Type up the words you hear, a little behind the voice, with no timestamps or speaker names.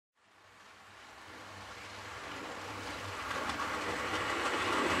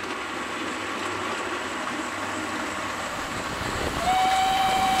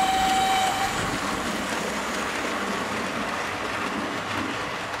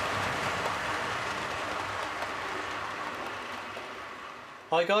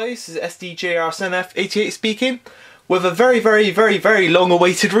Hi guys, this is SDJRSNF88 speaking with a very long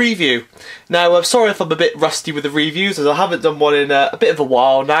awaited review. Now I'm sorry if I'm a bit rusty with the reviews as I haven't done one in a bit of a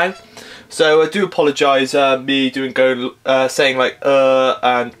while now. So I do apologise me saying like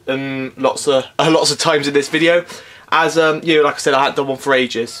and lots of times in this video as you know, like I said, I hadn't done one for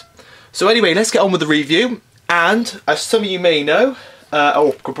ages. So anyway, let's get on with the review, and as some of you may know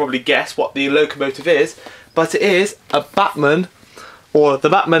or could probably guess what the locomotive is, but it is a Bachmann, or the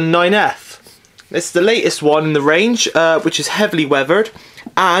Bachmann 9F. This is the latest one in the range, which is heavily weathered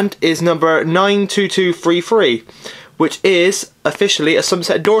and is number 92233, which is officially a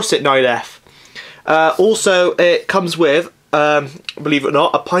Somerset Dorset 9F. Also, it comes with, believe it or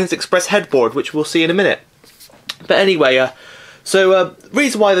not, a Pines Express headboard, which we'll see in a minute. But anyway, the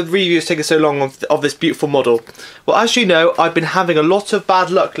reason why the review is taking so long of this beautiful model, well, as you know, I've been having a lot of bad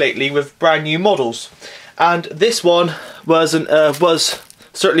luck lately with brand new models. And this one was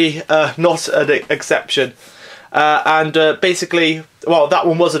certainly not an exception, basically, well, that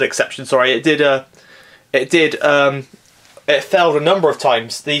one was an exception. Sorry, it failed a number of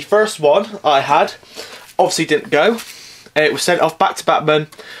times. The first one I had obviously didn't go. It was sent off back to Bachmann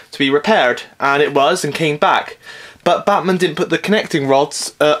to be repaired, and it was and came back. But Bachmann didn't put the connecting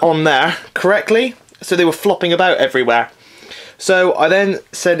rods on there correctly, so they were flopping about everywhere. So I then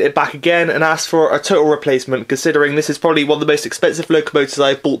sent it back again and asked for a total replacement, considering this is probably one of the most expensive locomotives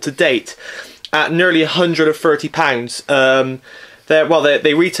I've bought to date, at nearly £130.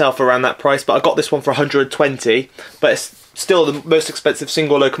 They retail for around that price, but I got this one for 120, but it's still the most expensive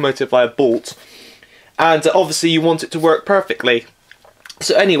single locomotive I have bought. And obviously you want it to work perfectly.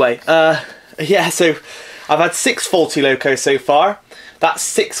 So anyway, yeah, so I've had 6 faulty locos so far. That's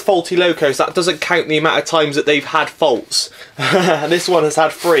 6 faulty locos. That doesn't count the amount of times that they've had faults. This one has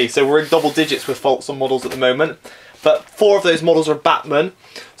had 3, so we're in double digits with faults on models at the moment. But 4 of those models are Bachmann,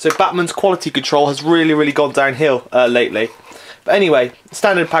 so Bachmann's quality control has really gone downhill lately. But anyway,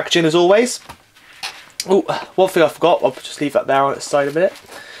 standard packaging as always. Oh, one thing I forgot, I'll just leave that there on its side a minute,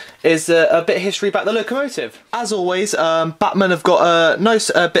 is a bit of history about the locomotive. As always, Bachmann have got a nice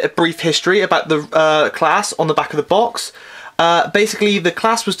bit of brief history about the class on the back of the box. Basically, the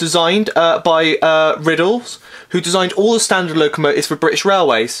class was designed by Riddles, who designed all the standard locomotives for British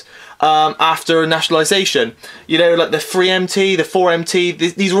Railways after nationalisation. You know, like the 3MT, the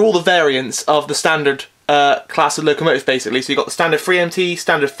 4MT, these are all the variants of the standard class of locomotives, basically. So you've got the standard 3MT,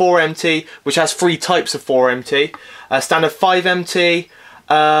 standard 4MT, which has 3 types of 4MT, standard 5MT,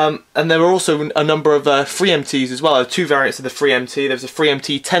 and there were also a number of 3MTs as well. There were 2 variants of the 3MT. There was a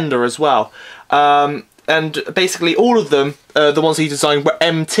 3MT tender as well. And basically all of them, the ones he designed, were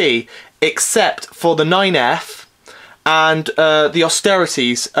MT, except for the 9F and the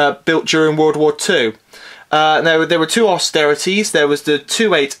austerities built during World War II. Now, there were 2 austerities. There was the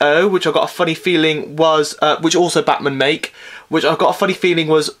 280, which I got a funny feeling was, which also Bachmann make, which I got a funny feeling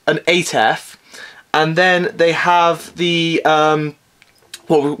was an 8F. And then they have the,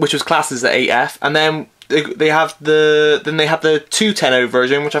 which was classed as the 8F, and then they have the 210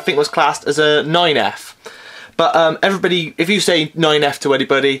 version, which I think was classed as a 9F. But everybody, if you say 9F to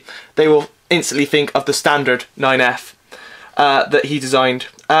anybody, they will instantly think of the standard 9F that he designed.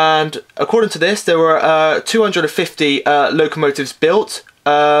 And according to this, there were 250 locomotives built,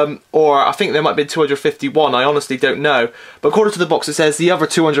 or I think there might be 251. I honestly don't know. But according to the box, it says the other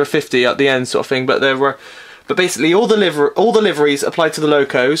 250 at the end, sort of thing. But there were, basically all the liveries applied to the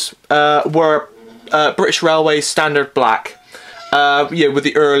locos were British Railways standard black, you know, with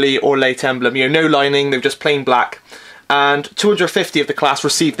the early or late emblem. You know, no lining, they were just plain black. And 250 of the class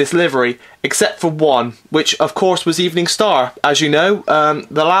received this livery, except for 1, which of course was Evening Star. As you know,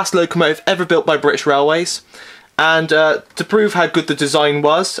 the last locomotive ever built by British Railways. And to prove how good the design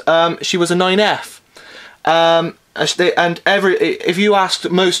was, she was a 9F. If you asked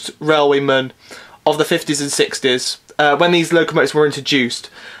most railwaymen of the 50s and 60s, when these locomotives were introduced,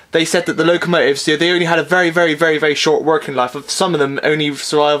 they said that the locomotives, they only had a very short working life. Some of them only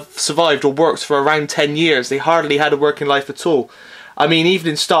survived or worked for around 10 years. They hardly had a working life at all. I mean,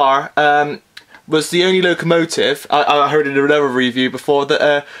 Evening Star was the only locomotive, I heard in another review before,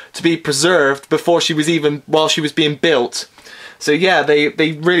 that to be preserved before she was while she was being built. So yeah,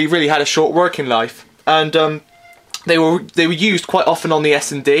 they really had a short working life. And they were used quite often on the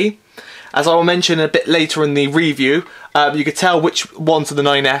S&D. As I will mention a bit later in the review, you could tell which ones of the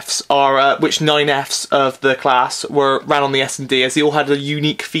 9Fs are, which 9Fs of the class ran on the S&D, as they all had a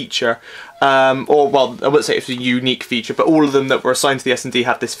unique feature. Or, well, I wouldn't say it's a unique feature, but all of them that were assigned to the S&D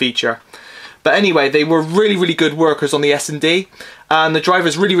had this feature. But anyway, they were really good workers on the S&D. and the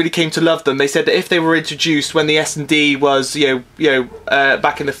drivers really came to love them. They said that if they were introduced when the S&D was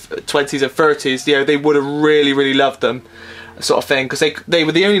back in the 20s and 30s, they would have really loved them, sort of thing, because they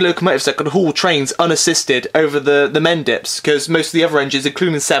were the only locomotives that could haul trains unassisted over the men dips, because most of the other engines,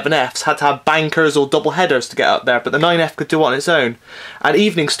 including 7Fs, had to have bankers or double headers to get up there, but the 9F could do it on its own. And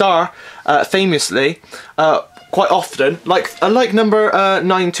Evening Star, famously, quite often, like number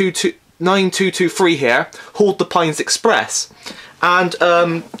 9223 here, hauled the Pines Express. And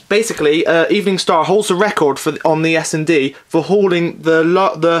basically, Evening Star holds the record on the S&D for hauling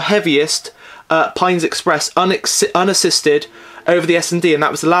the heaviest Pines Express unassisted over the S&D, and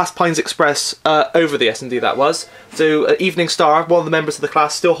that was the last Pines Express over the S&D, that was. So Evening Star, one of the members of the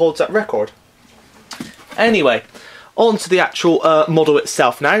class, still holds that record. Anyway, on to the actual model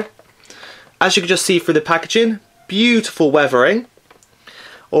itself now. As you can just see through the packaging, beautiful weathering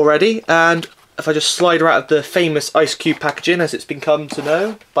already, and if I just slide her out of the famous ice cube packaging, as it's been come to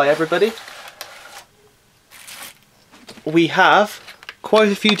know by everybody, we have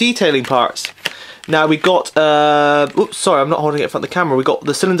quite a few detailing parts. Now we got, oops, sorry, I'm not holding it in front of the camera. We got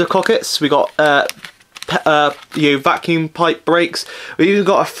the cylinder cockets, we got vacuum pipe brakes. We even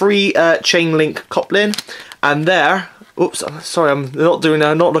got a free chain link coupling, and there, oops, sorry, I'm not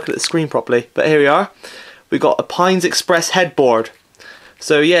looking at the screen properly, but here we are. We got a Pines Express headboard.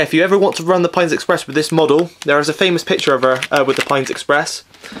 So yeah, if you ever want to run the Pines Express with this model, there is a famous picture of her with the Pines Express.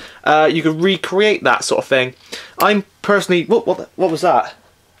 You can recreate that sort of thing. I'm personally, what was that?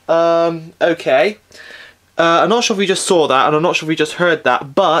 Okay. I'm not sure if we just saw that, and I'm not sure if we just heard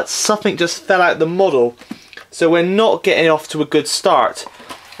that, but something just fell out the model. So we're not getting off to a good start.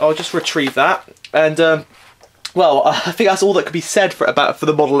 I'll just retrieve that, and well, I think that's all that could be said for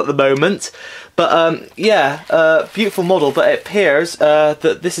the model at the moment. But yeah, beautiful model. But it appears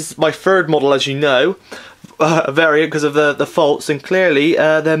that this is my third model, as you know, variant because of the faults, and clearly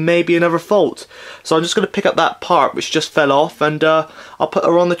there may be another fault. So I'm just going to pick up that part which just fell off, and I'll put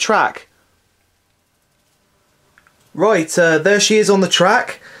her on the track. Right, there she is on the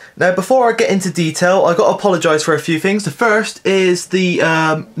track. Now, before I get into detail, I've got to apologise for a few things. The first is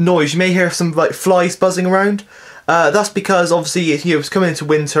the noise. You may hear some like flies buzzing around. That's because obviously it's coming into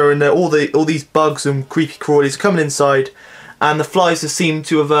winter, and all these bugs and creepy crawlies are coming inside, and the flies have seemed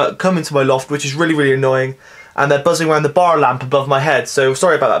to have come into my loft, which is really annoying, and they're buzzing around the bar lamp above my head. So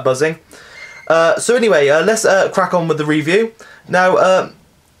sorry about that buzzing. So anyway, let's crack on with the review. Now,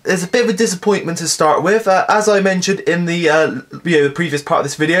 there's a bit of a disappointment to start with. As I mentioned in the the previous part of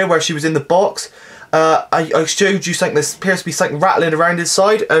this video, where she was in the box, I showed you something that appears to be something rattling around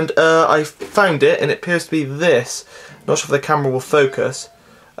inside, and I found it, and it appears to be this. Not sure if the camera will focus.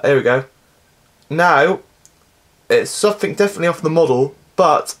 There we go. Now, it's something definitely off the model,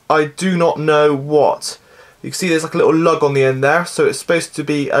 but I do not know what. You can see there's like a little lug on the end there, so it's supposed to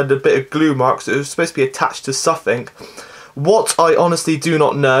be, and a bit of glue marks, so it's supposed to be attached to something. What, I honestly do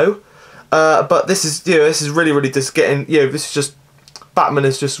not know, but this is, this is really just getting, this is just, Bachmann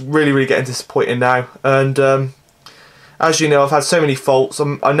is just really getting disappointing now, and as you know, I've had so many faults.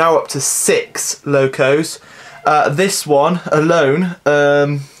 I'm now up to 6 locos. This one alone,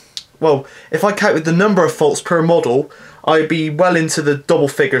 well, if I counted the number of faults per model, I'd be well into the double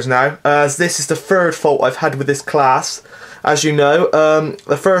figures now, as this is the 3rd fault I've had with this class. As you know,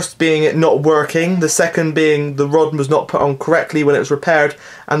 the first being it not working, the second being the rod was not put on correctly when it was repaired,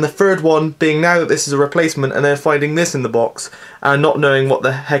 and the third one being now that this is a replacement and then finding this in the box and not knowing what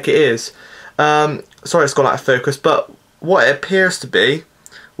the heck it is. Sorry it's gone out of focus, but what it appears to be,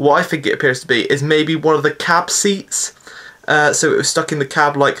 what I think it appears to be, is maybe one of the cab seats. So it was stuck in the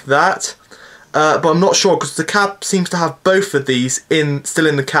cab like that. But I'm not sure, because the cab seems to have both of these still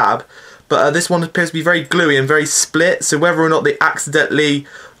in the cab. But this one appears to be very gluey and very split, so whether or not they accidentally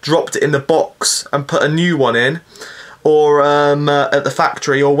dropped it in the box and put a new one in, or at the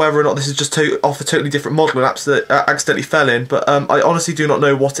factory, or whether or not this is just off a totally different model and accidentally fell in, but I honestly do not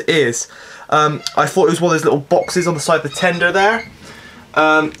know what it is. I thought it was one of those little boxes on the side of the tender there.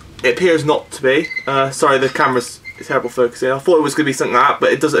 It appears not to be. Sorry, the camera's terrible focusing. I thought it was going to be something like that,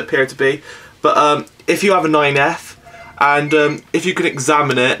 but it doesn't appear to be. But if you have a 9F, and if you could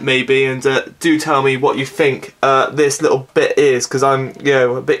examine it maybe, and do tell me what you think this little bit is, because I'm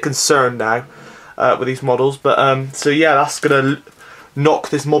a bit concerned now with these models. But so yeah, that's gonna knock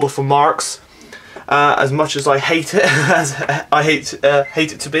this model for marks, as much as I hate it, as I hate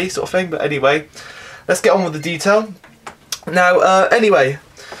it to be, sort of thing. But anyway, let's get on with the detail. Now, anyway,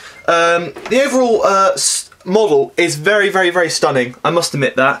 the overall model is very stunning. I must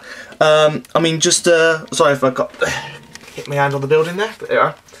admit that. I mean, just sorry if I got hit my hand on the building there, but there you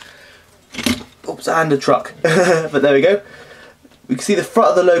are. Oops, and a truck. But there we go. We can see the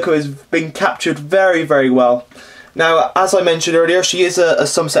front of the logo has been captured very, very well. Now, as I mentioned earlier, she is a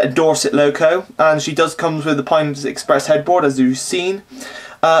Somerset and Dorset loco, and she does come with the Pines Express headboard, as you've seen.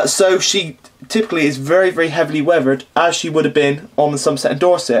 So she typically is very, very heavily weathered, as she would have been on the Somerset and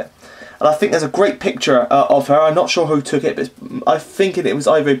Dorset. And I think there's a great picture of her. I'm not sure who took it, but I'm thinking it was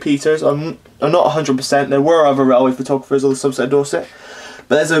Ivo Peters. I'm not 100%. There were other railway photographers on the Somerset and Dorset.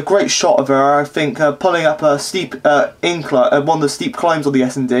 But there's a great shot of her, I think, pulling up a steep incline, one of the steep climbs on the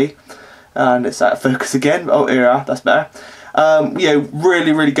S&D. And it's out of focus again. Oh, here, that's better. You know,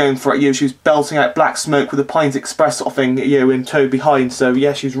 really, really going for it. You know, she was belting out black smoke with the Pines Express sort of thing, you know, in tow behind. So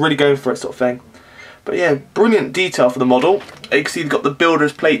yeah, she was really going for it sort of thing. But yeah, brilliant detail for the model. You can see we've got the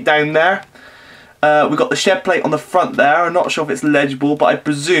builder's plate down there. We've got the shed plate on the front there. I'm not sure if it's legible, but I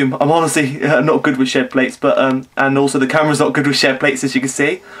presume, I'm honestly not good with shed plates, but and also the camera's not good with shed plates, as you can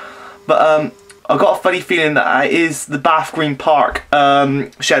see. But I've got a funny feeling that it is the Bath Green Park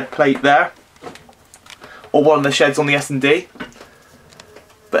shed plate there, or one of the sheds on the S&D.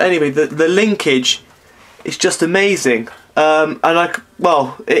 But anyway, the linkage is just amazing. And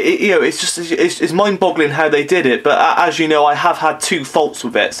you know, it's mind-boggling how they did it. But as you know, I have had 2 faults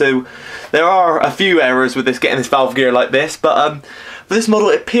with it, so there are a few errors with this getting this valve gear like this. But for this model,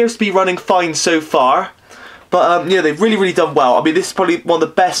 it appears to be running fine so far. But you know, they've really, really done well. I mean, this is probably one of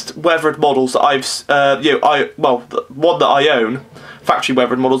the best weathered models that I've, you know, one that I own, factory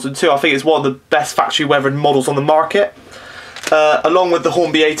weathered models, and 2, I think it's one of the best factory weathered models on the market. Along with the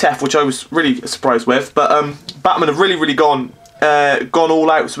Hornby 8F, which I was really surprised with. But Bachmann have really, really gone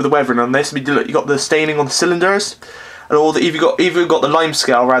all out with the weathering on this. I mean, look, you got the staining on the cylinders, and all the even got the lime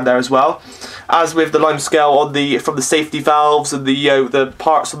scale around there as well. As with the lime scale on the from the safety valves and the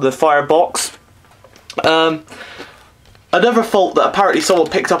parts of the firebox. Another fault that apparently someone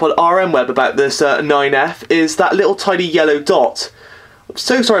picked up on RM Web about this 9F is that little tiny yellow dot. I'm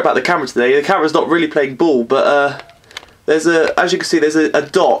so sorry about the camera today. The camera's not really playing ball, but there's as you can see, there's a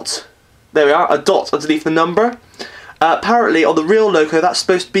dot. There we are, a dot underneath the number. Apparently on the real loco that's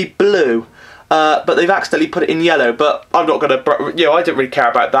supposed to be blue, but they've accidentally put it in yellow. But I'm not gonna, you know, I don't really care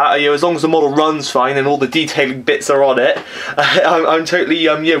about that. You know, as long as the model runs fine and all the detailing bits are on it, I'm totally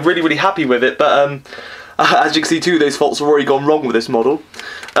yeah, really, really happy with it. But as you can see, 2 of those faults have already gone wrong with this model.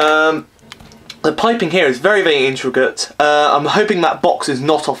 The piping here is very, very intricate. I'm hoping that box is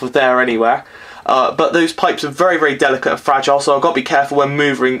not off of there anywhere. But those pipes are very, very delicate and fragile, so I've got to be careful when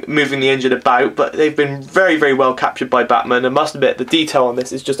moving the engine about. But they've been very, very well captured by Bachmann. I must admit, the detail on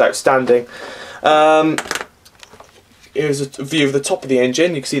this is just outstanding. Here's a view of the top of the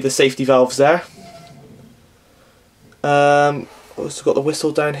engine. You can see the safety valves there. Also got the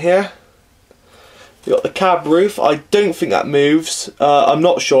whistle down here. You've got the cab roof. I don't think that moves. I'm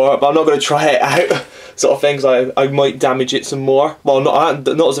not sure, but I'm not going to try it out. Sort of things. I might damage it some more. Well, not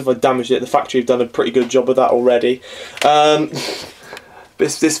as if I damaged it. The factory have done a pretty good job of that already.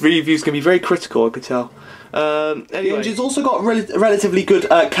 This review is going to be very critical, I could tell. Anyway. The engine's also got relatively good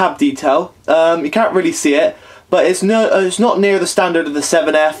cab detail. You can't really see it, but it's not near the standard of the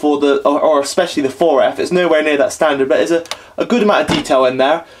 7F or especially the 4F. It's nowhere near that standard, but there's a good amount of detail in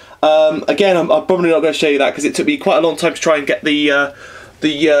there. Again, I'm probably not going to show you that because it took me quite a long time to try and get the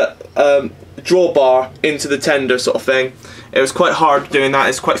drawbar into the tender sort of thing. It was quite hard doing that.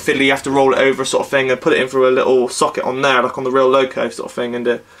 It's quite fiddly. You have to roll it over sort of thing and put it in through a little socket on there, like on the real loco sort of thing. And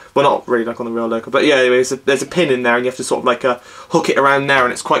well, not really like on the real loco, but yeah, anyway, there's a pin in there and you have to sort of like hook it around there,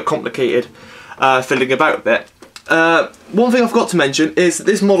 and it's quite complicated fiddling about a bit. One thing I forgot to mention is that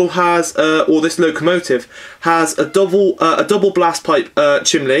this model has, or this locomotive has a double blast pipe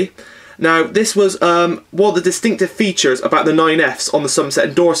chimney. Now this was one of the distinctive features about the 9Fs on the Somerset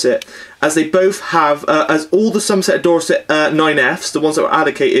and Dorset, as they both have, as all the Somerset and Dorset 9Fs, the ones that were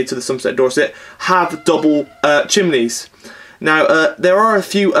allocated to the Somerset and Dorset, have double chimneys. Now there are a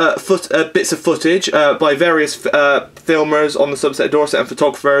few bits of footage by various filmers on the Somerset and Dorset and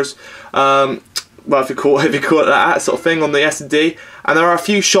photographers. Well, if you call it that sort of thing, on the S&D, and there are a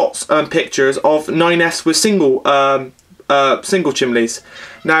few shots and pictures of 9S with single chimneys.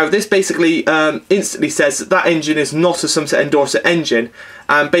 Now this basically instantly says that engine is not a Somerset and Dorset engine,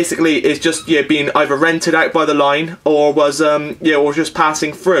 and basically is just being either rented out by the line or was or just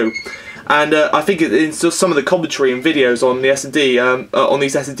passing through. And I think it's just some of the commentary and videos on the S&D, on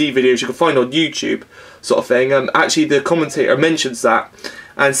these S&D videos you can find on YouTube, sort of thing. Actually, the commentator mentions that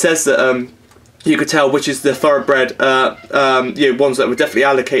and says that you could tell which is the thoroughbred, ones that were definitely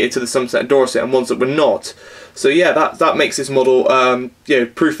allocated to the Somerset and Dorset and ones that were not. So yeah, that makes this model,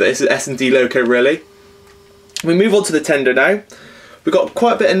 proof that it's an S&D loco really. We move on to the tender now. We've got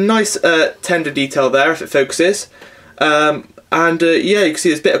quite a bit of nice tender detail there if it focuses. And yeah, you can see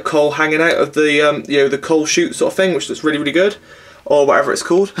there's a bit of coal hanging out of the you know, the coal chute sort of thing, which looks really, really good, or whatever it's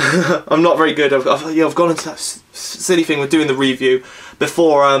called. I'm not very good. I've gone into that silly thing with doing the review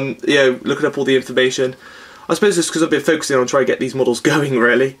before you know, looking up all the information. I suppose it's because I've been focusing on trying to get these models going,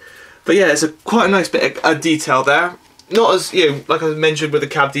 really. But yeah, it's quite a nice bit of detail there. Not as, you know, like I mentioned with the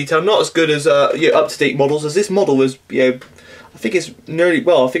cab detail, not as good as you know, up-to-date models, as this model was, you know, I think it's nearly,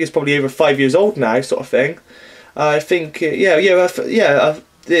 well, I think it's probably over 5 years old now, sort of thing. I think,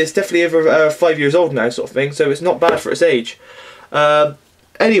 it's definitely over 5 years old now, sort of thing, so it's not bad for its age.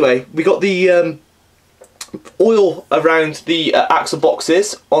 Anyway, we got the oil around the axle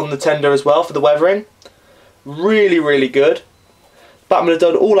boxes on the tender as well for the weathering. Really, really good. Bachmann have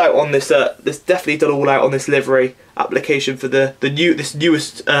done all out on this. This definitely done all out on this livery application for this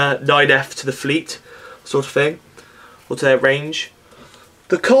newest 9F to the fleet, sort of thing, or to their range.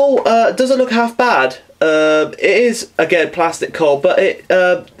 The coal doesn't look half bad. It is again plastic coal, but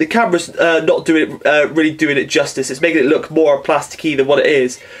the camera's not really doing it justice. It's making it look more plasticky than what it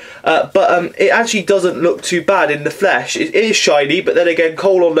is. But it actually doesn't look too bad in the flesh. It is shiny, but then again,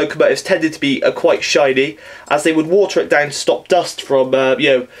 coal on locomotives tended to be quite shiny, as they would water it down to stop dust from you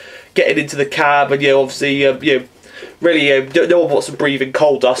know, getting into the cab, and you know, obviously you know, really no one wants to breathe in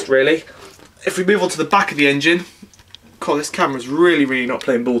coal dust, really. If we move on to the back of the engine, God, this camera's really not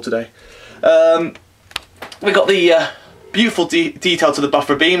playing ball today. We got the beautiful detail to the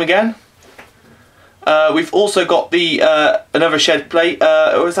buffer beam again. We've also got the another shed plate,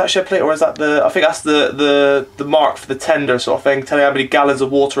 or is that shed plate, or is that the, I think that's the mark for the tender sort of thing, telling how many gallons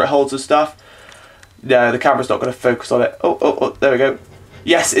of water it holds and stuff. No, the camera's not going to focus on it. Oh, there we go.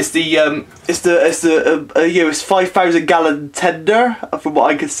 Yes, it's the you know, it's 5,000 gallon tender from what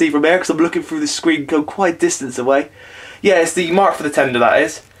I can see from here, because I'm looking through the screen, go quite a distance away. Yeah, it's the mark for the tender, that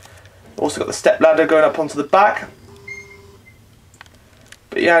is. Also got the step ladder going up onto the back.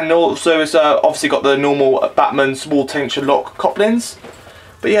 But yeah, and also it's obviously got the normal Bachmann small tension lock couplings.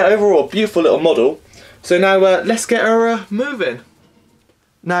 But yeah, overall, beautiful little model. So now let's get her moving.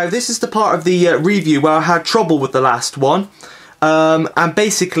 Now this is the part of the review where I had trouble with the last one. And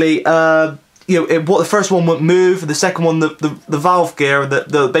basically, you know, the first one wouldn't move, the second one, the valve gear,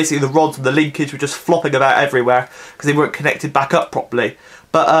 basically the rods and the linkage were just flopping about everywhere because they weren't connected back up properly.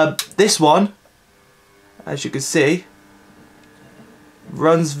 But this one, as you can see,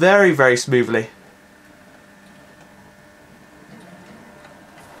 runs very smoothly.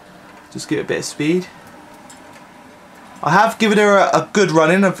 Just give it a bit of speed. I have given her a good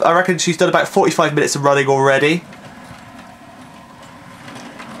running. I reckon she's done about 45 minutes of running already.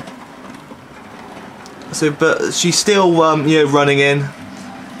 So, but she's still you know, running in.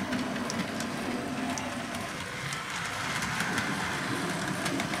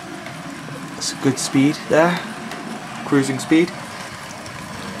 That's a good speed there, cruising speed.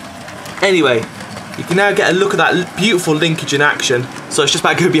 Anyway, you can now get a look at that beautiful linkage in action. So it's just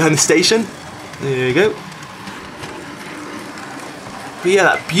about to go behind the station. There you go. But yeah,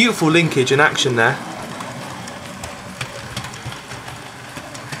 that beautiful linkage in action there.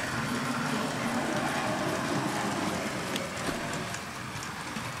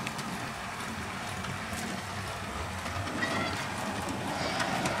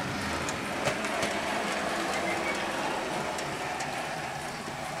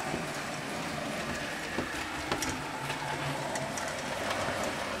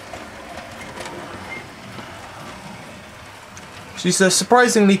 She's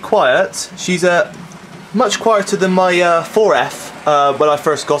surprisingly quiet. She's much quieter than my 4F when I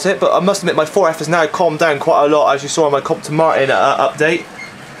first got it, but I must admit my 4F has now calmed down quite a lot, as you saw in my Compton Martin update.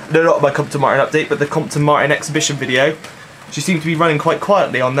 No, not my Compton Martin update, but the Compton Martin exhibition video. She seemed to be running quite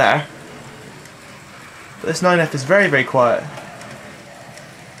quietly on there. But this 9F is very quiet.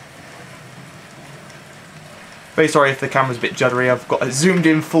 Very sorry if the camera's a bit juddery, I've got it zoomed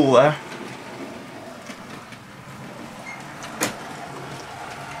in full there.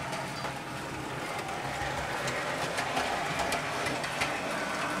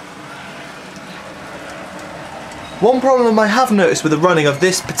 One problem I have noticed with the running of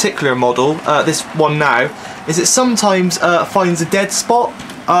this particular model, this one now, is it sometimes finds a dead spot.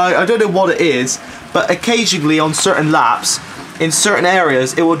 I don't know what it is, but occasionally on certain laps, in certain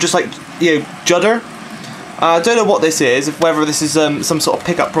areas, it will just like, you know, judder. I don't know what this is, whether this is some sort of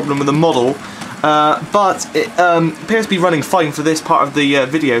pickup problem with the model, but it appears to be running fine for this part of the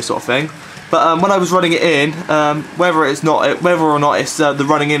video sort of thing. But when I was running it in, whether or not it's the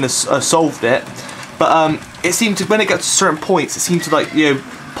running in has solved it, but it seemed to, when it gets to certain points, it seemed to, like, you know,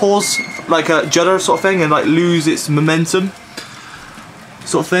 pause, like a judder sort of thing, and like lose its momentum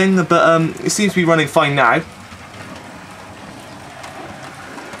sort of thing. But it seems to be running fine now.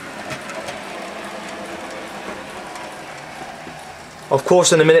 Of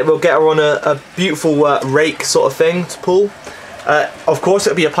course, in a minute we'll get her on a beautiful rake sort of thing to pull. Of course,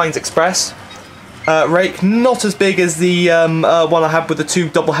 it'll be a Pines Express rake, not as big as the one I had with the 2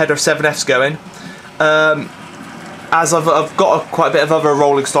 double header 7Fs going. As I've got quite a bit of other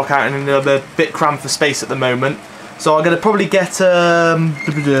rolling stock out and I'm a bit cramped for space at the moment. So I'm going to probably get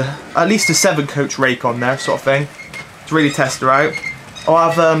at least a 7-coach rake on there, sort of thing, to really test her out.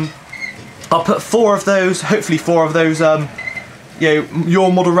 I'll put 4 of those, hopefully 4 of those, you know,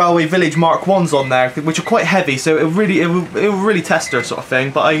 Your Model Railway Village Mark 1s on there, which are quite heavy, so it will really test her, sort of thing.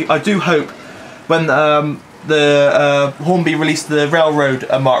 But I do hope when the Hornby released the Railroad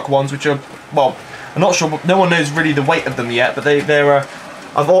Mark 1s, which are, well, I'm not sure, no one knows really the weight of them yet, but they're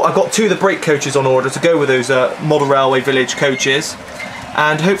I've got 2 of the brake coaches on order to go with those Model Railway Village coaches,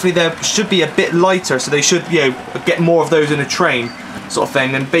 and hopefully they should be a bit lighter, so they should, you know, get more of those in a train, sort of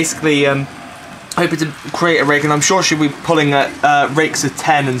thing. And basically, hoping to create a rake, and I'm sure she'll be pulling rakes of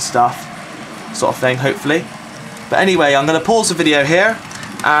 10 and stuff, sort of thing, hopefully. But anyway, I'm going to pause the video here,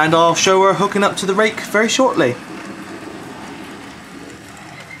 and I'll show her hooking up to the rake very shortly.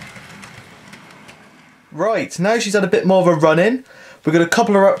 Right, now she's had a bit more of a run in. We're going to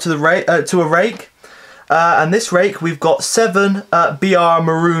couple her up to a rake, and this rake we've got 7 BR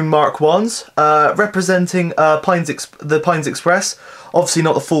Maroon Mark 1s representing the Pines Express. Obviously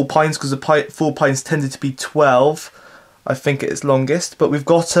not the full Pines, because the full Pines tended to be 12, I think at its longest. But we've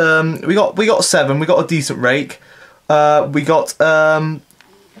got 7. We got a decent rake. We got a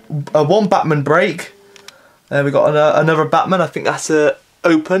 1 Bachmann brake. We got another Bachmann. I think that's a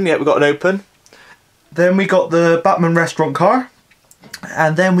open. Yeah, we got an open. Then we got the Bachmann restaurant car.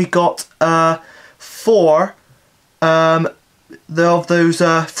 And then we got 4 of those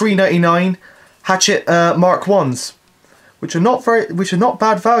 399 Hatchet Mark 1s, which are not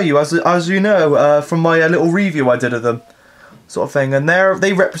bad value, as you know from my little review I did of them, sort of thing. And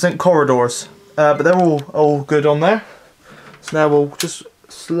they represent corridors, but they're all good on there. So now we'll just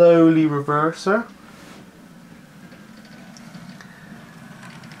slowly reverse her.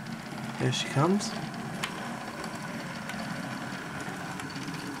 Here she comes.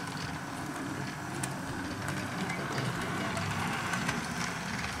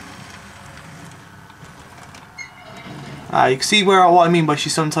 You can see what I mean by she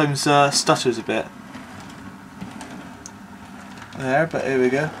sometimes stutters a bit. There, but here we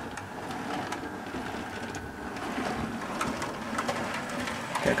go.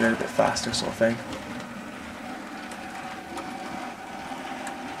 Get going a bit faster, sort of thing.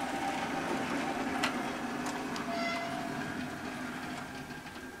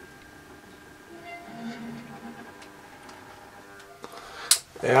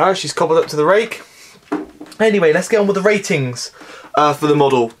 There you are, she's cobbled up to the rake. Anyway, let's get on with the ratings for the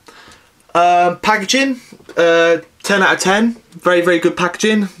model. Packaging, 10 out of 10. Very, very good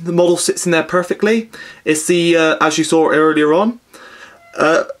packaging. The model sits in there perfectly. It's the, as you saw earlier on.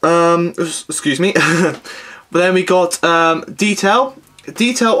 Excuse me. But then we got detail.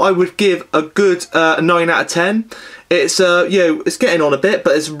 Detail I would give a good 9 out of 10. It's you know, it's getting on a bit,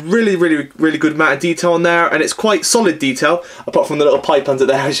 but it's really good amount of detail on there, and it's quite solid detail, apart from the little pipe under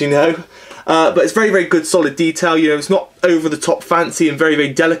there, as you know. But it's very good solid detail. You know, it's not over the top fancy and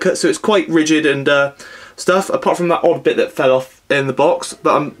very delicate, so it's quite rigid and stuff. Apart from that odd bit that fell off in the box,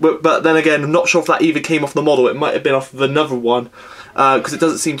 but then again, I'm not sure if that even came off the model. It might have been off of another one, because it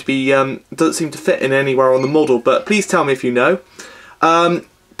doesn't seem to be fit in anywhere on the model. But please tell me if you know.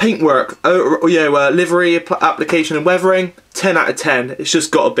 Paintwork, livery application and weathering, 10 out of 10. It's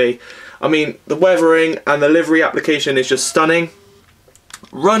just got to be. I mean, the weathering and the livery application is just stunning.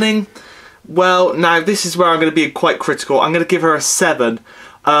 Running, well, now this is where I'm going to be quite critical. I'm going to give her a 7.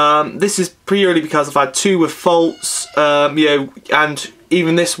 This is purely because I've had 2 with faults, you know, and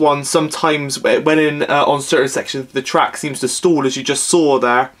even this one sometimes when in on certain sections of the track seems to stall, as you just saw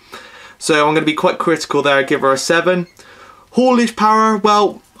there. So I'm going to be quite critical there. Give her a 7. Haulage power,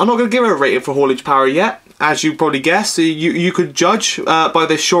 well, I'm not going to give her a rating for haulage power yet, as you probably guessed. So you could judge by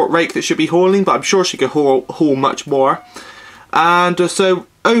this short rake that should be hauling, but I'm sure she could haul much more. And so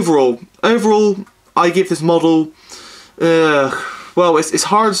overall, I give this model. Well, it's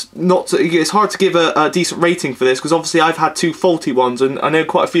hard to give a decent rating for this, because obviously I've had 2 faulty ones, and I know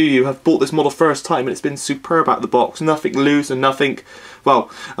quite a few of you have bought this model first time, and it's been superb out of the box. Nothing loose and nothing, well,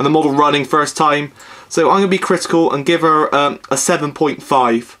 and the model running first time. So I'm going to be critical and give her a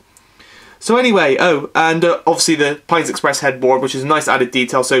 7.5. So anyway, oh, and obviously the Pines Express headboard, which is a nice added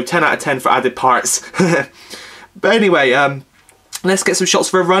detail, so 10 out of 10 for added parts. But anyway, let's get some shots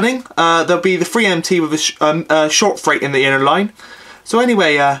for running. There'll be the 3MT with a short freight in the inner line. So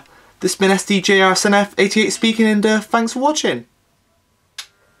anyway, this has been SDJR 88 speaking, and thanks for watching.